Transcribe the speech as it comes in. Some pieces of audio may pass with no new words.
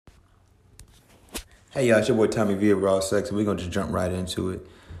Hey y'all, it's your boy Tommy V of Raw Sex, and we're gonna just jump right into it.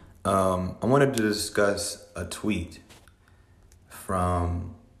 I wanted to discuss a tweet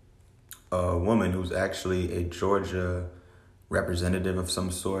from a woman who's actually a Georgia representative of some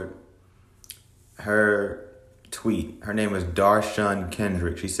sort. Her tweet, her name is Darshan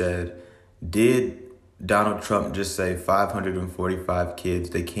Kendrick. She said, "Did Donald Trump just say 545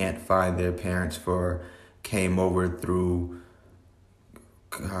 kids they can't find their parents for came over through?"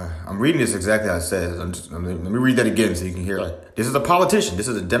 I'm reading this exactly how it says. Let me read that again so you can hear. Like, this is a politician. This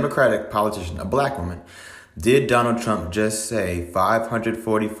is a Democratic politician, a black woman. Did Donald Trump just say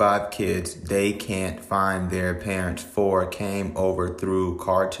 545 kids they can't find their parents for came over through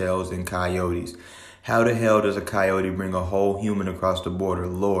cartels and coyotes? How the hell does a coyote bring a whole human across the border?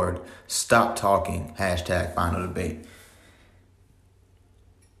 Lord, stop talking. Hashtag final debate.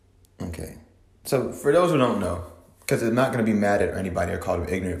 Okay. So for those who don't know, because they're not going to be mad at anybody or call them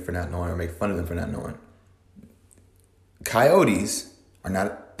ignorant for not knowing or make fun of them for not knowing. Coyotes are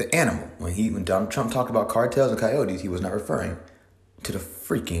not the animal. When Donald Trump talked about cartels and coyotes, he was not referring to the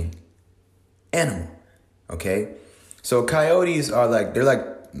freaking animal. Okay? So coyotes are they're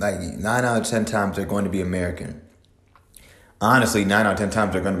like 9 out of 10 times they're going to be American. Honestly, 9 out of 10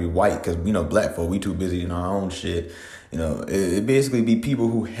 times they're going to be white because, black folk, we too busy in our own shit. It basically be people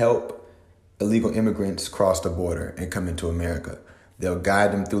who help illegal immigrants cross the border and come into America. They'll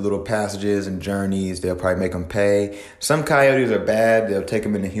guide them through little passages and journeys. They'll probably make them pay. Some coyotes are bad. They'll take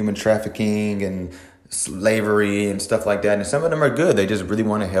them into human trafficking and slavery and stuff like that. And some of them are good. They just really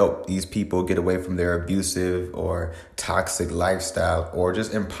want to help these people get away from their abusive or toxic lifestyle or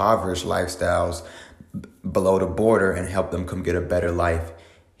just impoverished lifestyles below the border and help them come get a better life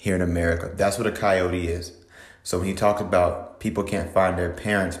here in America. That's what a coyote is. So when he talked about people can't find their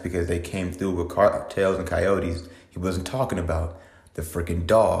parents because they came through with cartels and coyotes, he wasn't talking about the freaking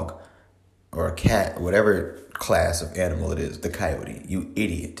dog or a cat or whatever class of animal it is, the coyote, you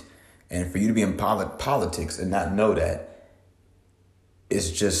idiot. And for you to be in politics and not know that, it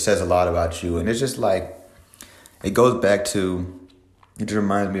just says a lot about you. And it's just like, it goes back to, it just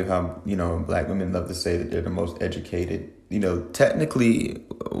reminds me of how, black women love to say that they're the most educated. Technically,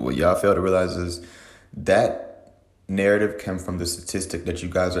 what y'all fail to realize is that narrative comes from the statistic that you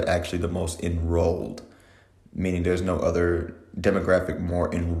guys are actually the most enrolled, meaning there's no other demographic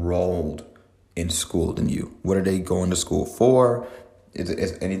more enrolled in school than you. What are they going to school for?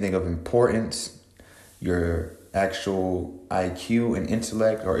 Is anything of importance? Your actual IQ and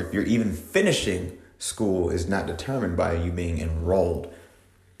intellect, or if you're even finishing school, is not determined by you being enrolled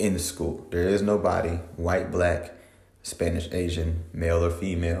in school. There is nobody, white, black, Spanish, Asian, male or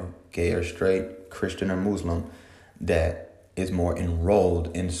female, gay or straight, Christian or Muslim, that is more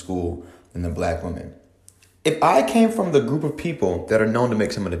enrolled in school than the black woman. If I came from the group of people that are known to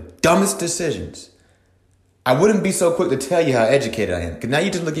make some of the dumbest decisions, I wouldn't be so quick to tell you how educated I am. Because now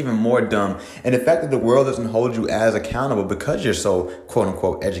you just look even more dumb. And the fact that the world doesn't hold you as accountable because you're so quote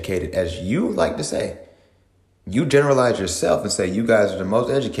unquote educated as you like to say. You generalize yourself and say you guys are the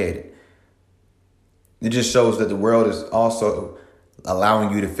most educated. It just shows that the world is also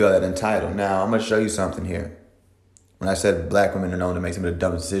allowing you to feel that entitled. Now, I'm going to show you something here. When I said black women are known to make some of the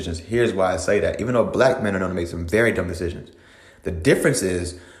dumbest decisions, here's why I say that. Even though black men are known to make some very dumb decisions. The difference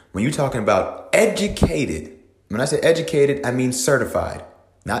is when you're talking about educated, when I say educated, I mean certified.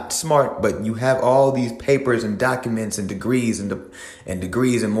 Not smart, but you have all these papers and documents and degrees and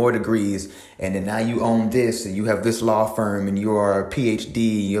degrees and more degrees. And then now you own this and you have this law firm and you are a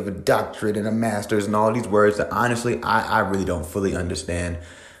PhD, you have a doctorate and a master's and all these words that honestly, I really don't fully understand.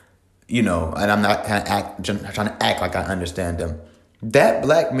 And I'm not trying to act like I understand them. That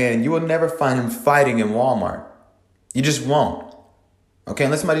black man, you will never find him fighting in Walmart. You just won't. Okay,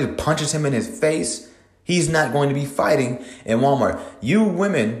 unless somebody just punches him in his face, he's not going to be fighting in Walmart. You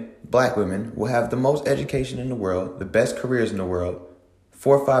women, black women, will have the most education in the world, the best careers in the world,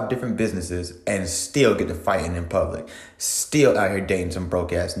 4 or 5 different businesses, and still get to fighting in public. Still out here dating some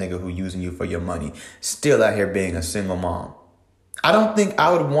broke ass nigga who using you for your money. Still out here being a single mom. I don't think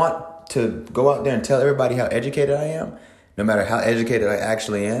I would want to go out there and tell everybody how educated I am, no matter how educated I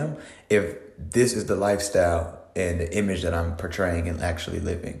actually am, if this is the lifestyle and the image that I'm portraying and actually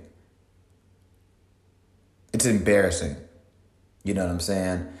living. It's embarrassing. You know what I'm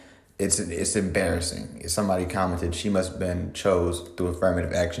saying? It's embarrassing. If somebody commented, she must have been chose through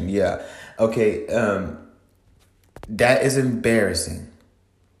affirmative action. Yeah. Okay. That is embarrassing.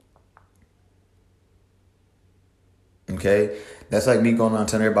 Okay? That's like me going around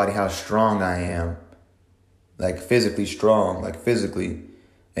telling everybody how strong I am. Like physically strong, like physically.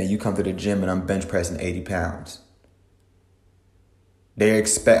 And you come to the gym and I'm bench pressing 80 pounds. They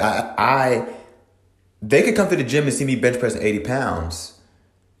expect, They could come to the gym and see me bench pressing 80 pounds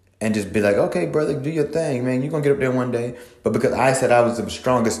and just be like, okay, brother, do your thing, man. You're going to get up there one day. But because I said I was the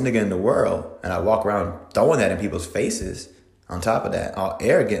strongest nigga in the world, and I walk around throwing that in people's faces, on top of that, all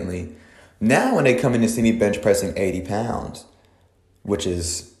arrogantly, now when they come in to see me bench pressing 80 pounds, which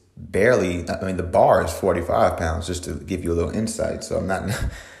is barely, I mean, the bar is 45 pounds, just to give you a little insight. So I'm not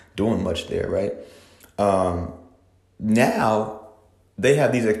doing much there, right? Now they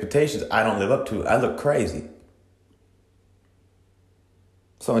have these expectations I don't live up to. I look crazy.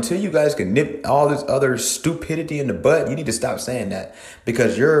 So until you guys can nip all this other stupidity in the butt, you need to stop saying that,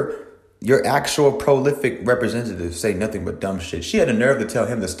 because your actual prolific representatives say nothing but dumb shit. She had the nerve to tell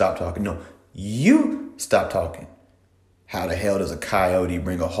him to stop talking. No, you stop talking. How the hell does a coyote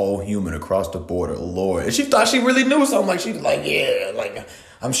bring a whole human across the border? Lord. And she thought she really knew something. Like, she was like, yeah, like,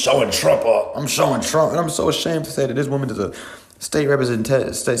 I'm showing Trump up. I'm showing Trump. And I'm so ashamed to say that this woman is a state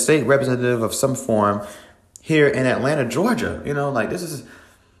representative of some form here in Atlanta, Georgia. You know, like, this is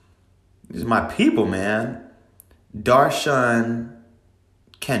my people, man. Darshan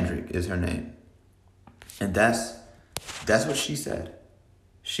Kendrick is her name. And that's what she said.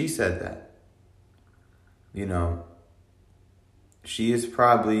 She said that. You know, she is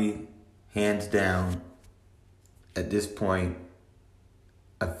probably, hands down, at this point,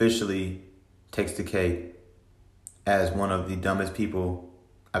 officially takes the cake as one of the dumbest people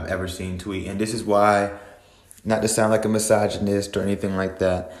I've ever seen tweet. And this is why, not to sound like a misogynist or anything like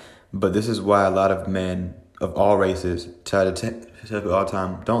that, but this is why a lot of men of all races try to tell people all the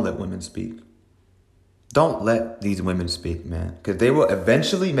time, don't let women speak. Don't let these women speak, man. Because they will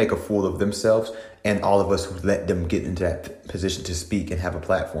eventually make a fool of themselves and all of us who let them get into that position to speak and have a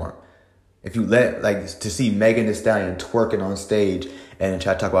platform. If you let, like, to see Megan Thee Stallion twerking on stage and then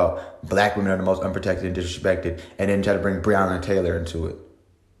try to talk about black women are the most unprotected and disrespected, and then try to bring Breonna Taylor into it.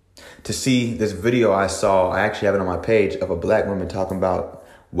 To see this video I saw, I actually have it on my page, of a black woman talking about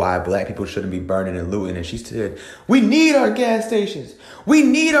why black people shouldn't be burning and looting. And she said, we need our gas stations. We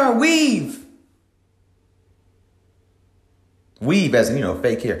need our weave. Weave as in, you know,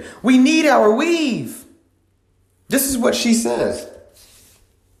 fake hair. We need our weave. This is what she says.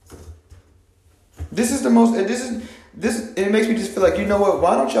 This is the most, it makes me just feel like, you know what,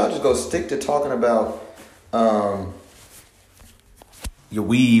 why don't y'all just go stick to talking about your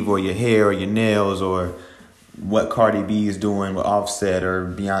weave or your hair or your nails or what Cardi B is doing with Offset or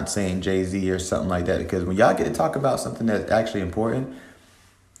Beyonce and Jay-Z or something like that. Because when y'all get to talk about something that's actually important,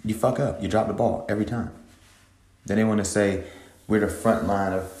 you fuck up. You drop the ball every time. Then they want to say, we're the front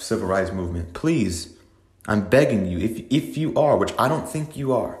line of civil rights movement. Please, I'm begging you, if you are, which I don't think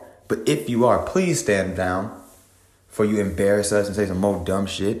you are, but if you are, please stand down before you embarrass us and say some more dumb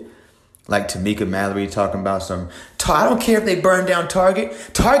shit. Like Tamika Mallory talking about I don't care if they burn down Target.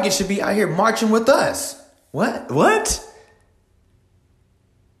 Target should be out here marching with us. What?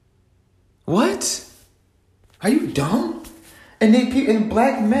 Are you dumb? And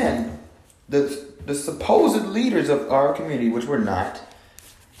black men, the supposed leaders of our community, which we're not,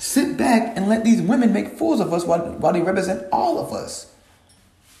 sit back and let these women make fools of us while they represent all of us.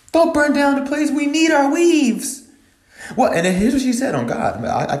 Don't burn down the place. We need our weaves. Well, and then here's what she said on God.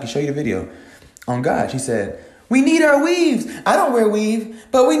 I can show you the video. On God, she said, we need our weaves. I don't wear weave,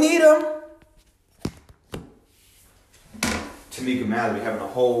 but we need them. Tamika Mallory having a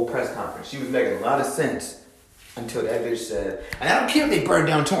whole press conference. She was making a lot of sense until that bitch said, and I don't care if they burn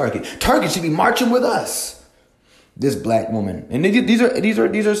down Target. Target should be marching with us. This black woman. And these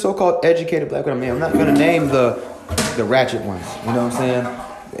are so-called educated black women. I'm not going to name the ratchet ones. You know what I'm saying?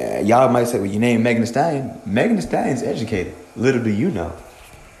 Yeah, y'all might say, well, you name Megan Thee Stallion. Megan Thee Stallion's educated. Little do you know.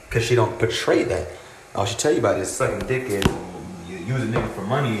 Because she don't portray that. All she tell you about is sucking dick and using nigga for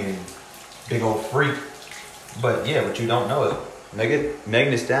money and big old freak. But yeah, what you don't know is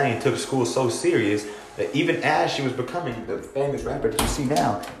Megan Thee Stallion took school so serious that even as she was becoming the famous rapper that you see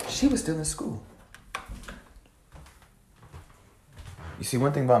now, she was still in school. You see,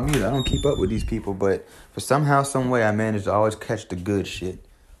 one thing about me is I don't keep up with these people, but for somehow, some way, I managed to always catch the good shit.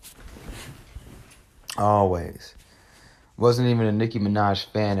 Always. Wasn't even a Nicki Minaj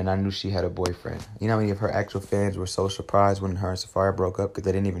fan, and I knew she had a boyfriend. You know how many of her actual fans were so surprised when her and Safaree broke up because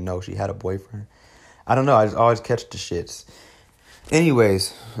they didn't even know she had a boyfriend? I don't know. I just always catch the shits.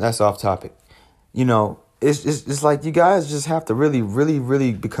 Anyways, that's off topic. You know, it's like you guys just have to really, really,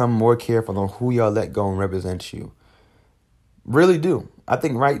 really become more careful on who y'all let go and represent you. Really do. I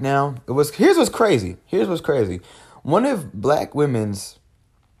think right now, here's what's crazy. One of black women's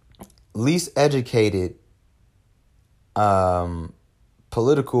least educated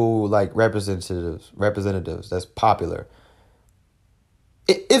political like representatives that's popular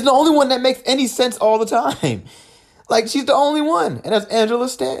It's the only one that makes any sense all the time. Like, she's the only one, and that's Angela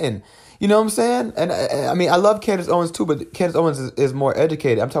Stanton. You know what I'm saying? And I mean, I love Candace Owens too, but Candace Owens is more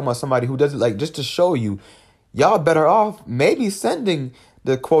educated. I'm talking about somebody who doesn't, like, just to show you, y'all better off maybe sending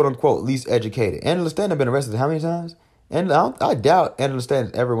the quote unquote least educated. Angela Stanton been arrested how many times? And I doubt Angela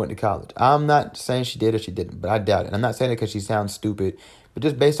Stanton ever went to college. I'm not saying she did or she didn't, but I doubt it. I'm not saying it because she sounds stupid, but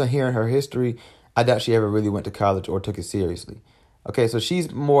just based on hearing her history, I doubt she ever really went to college or took it seriously. Okay, so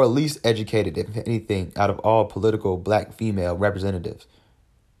she's more least educated, if anything, out of all political black female representatives.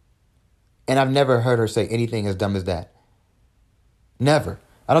 And I've never heard her say anything as dumb as that. Never.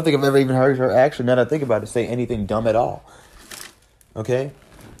 I don't think I've ever even heard her actually, now that I think about it, say anything dumb at all. Okay?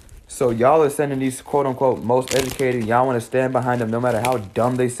 So y'all are sending these quote-unquote most educated. Y'all want to stand behind them no matter how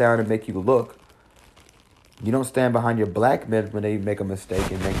dumb they sound and make you look. You don't stand behind your black men when they make a mistake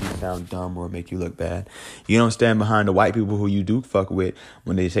and make you sound dumb or make you look bad. You don't stand behind the white people who you do fuck with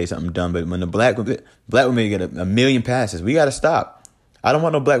when they say something dumb. But when the black women get a million passes, we got to stop. I don't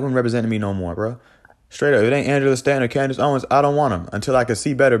want no black women representing me no more, bro. Straight up, if it ain't Angela Stanton or Candace Owens, I don't want them until I can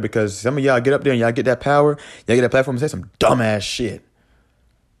see better, because some of y'all get up there and y'all get that power, y'all get that platform and say some dumbass shit.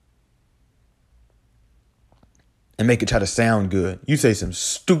 And make it try to sound good. You say some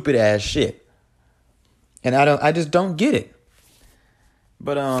stupid ass shit. And I just don't get it.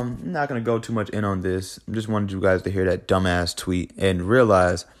 But I'm not gonna go too much in on this. I just wanted you guys to hear that dumbass tweet and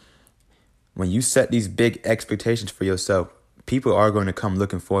realize when you set these big expectations for yourself, people are going to come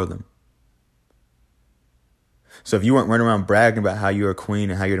looking for them. So if you weren't running around bragging about how you're a queen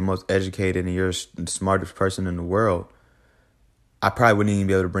and how you're the most educated and you're the smartest person in the world, I probably wouldn't even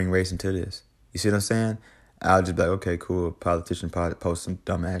be able to bring race into this. You see what I'm saying? I'll just be like, okay, cool, politician post some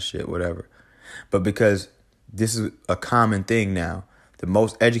dumbass shit, whatever. But because this is a common thing now, the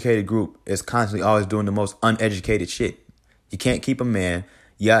most educated group is constantly always doing the most uneducated shit. You can't keep a man.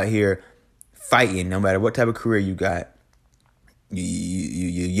 You out here fighting no matter what type of career you got.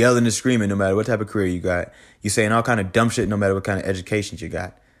 You yelling and screaming no matter what type of career you got. You saying all kind of dumb shit no matter what kind of education you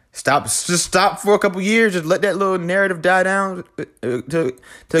got. Just stop for a couple years. Just let that little narrative die down to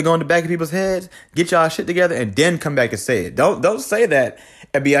go in the back of people's heads. Get y'all shit together and then come back and say it. Don't say that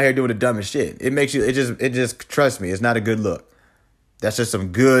and be out here doing the dumbest shit. It makes you. It just trust me. It's not a good look. That's just some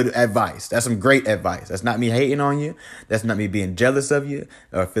good advice. That's some great advice. That's not me hating on you. That's not me being jealous of you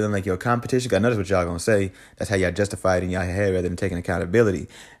or feeling like you're a competition. 'Cause I know that's what y'all gonna say. That's how y'all justify it in y'all head rather than taking accountability.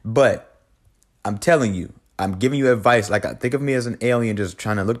 But I'm telling you, I'm giving you advice. Like, think of me as an alien just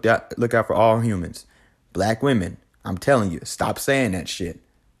trying to look out for all humans. Black women, I'm telling you, stop saying that shit.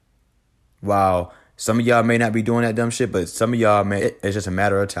 While some of y'all may not be doing that dumb shit, but some of y'all may, it's just a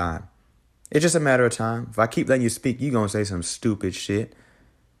matter of time. It's just a matter of time. If I keep letting you speak, you gonna say some stupid shit.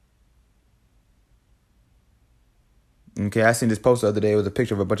 Okay, I seen this post the other day. It was a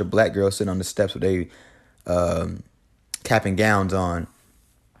picture of a bunch of black girls sitting on the steps with their cap and gowns on.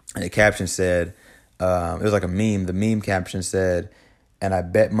 And the caption said, it was like a meme. The meme caption said, "And I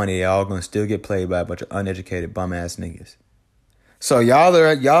bet money they all gonna still get played by a bunch of uneducated bum ass niggas." So y'all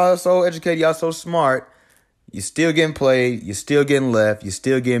are so educated, y'all so smart. You're still getting played. You're still getting left. You're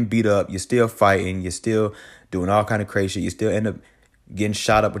still getting beat up. You're still fighting. You're still doing all kind of crazy shit. You still end up getting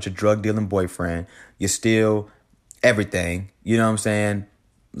shot up with your drug dealing boyfriend. You're still everything. You know what I'm saying?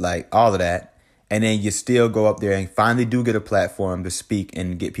 Like all of that. And then you still go up there and finally do get a platform to speak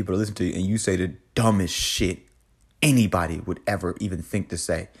and get people to listen to you. And you say the dumbest shit anybody would ever even think to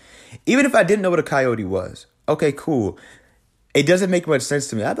say. Even if I didn't know what a coyote was. Okay, cool. It doesn't make much sense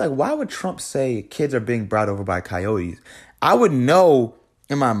to me. I'd be like, why would Trump say kids are being brought over by coyotes? I would know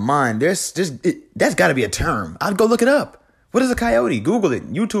in my mind, that's got to be a term. I'd go look it up. What is a coyote? Google it,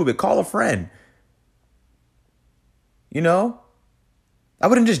 YouTube it, call a friend. You know? I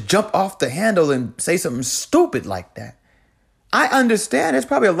wouldn't just jump off the handle and say something stupid like that. I understand. There's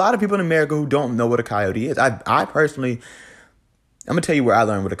probably a lot of people in America who don't know what a coyote is. I personally, I'm going to tell you where I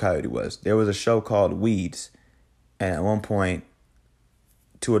learned what a coyote was. There was a show called Weeds. And at one point,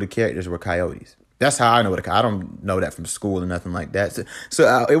 two of the characters were coyotes. That's how I know what I don't know that from school or nothing like that. So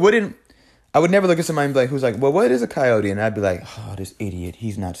I would never look at somebody and be like, who's like, well, what is a coyote? And I'd be like, oh, this idiot,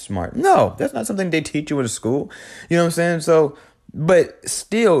 he's not smart. No, that's not something they teach you in school. You know what I'm saying? So, but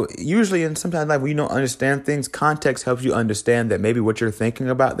still, usually and sometimes like when you don't understand things, context helps you understand that maybe what you're thinking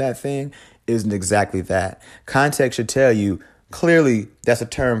about that thing isn't exactly that. Context should tell you clearly that's a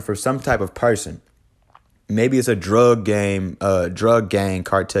term for some type of person. Maybe it's a drug gang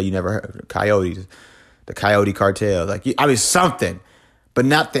cartel you never heard of. Coyotes, the coyote cartel. Something, but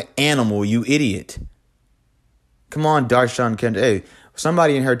not the animal, you idiot. Come on, Darshan Kendra. Hey,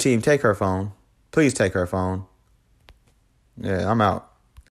 somebody in her team, take her phone. Please take her phone. Yeah, I'm out.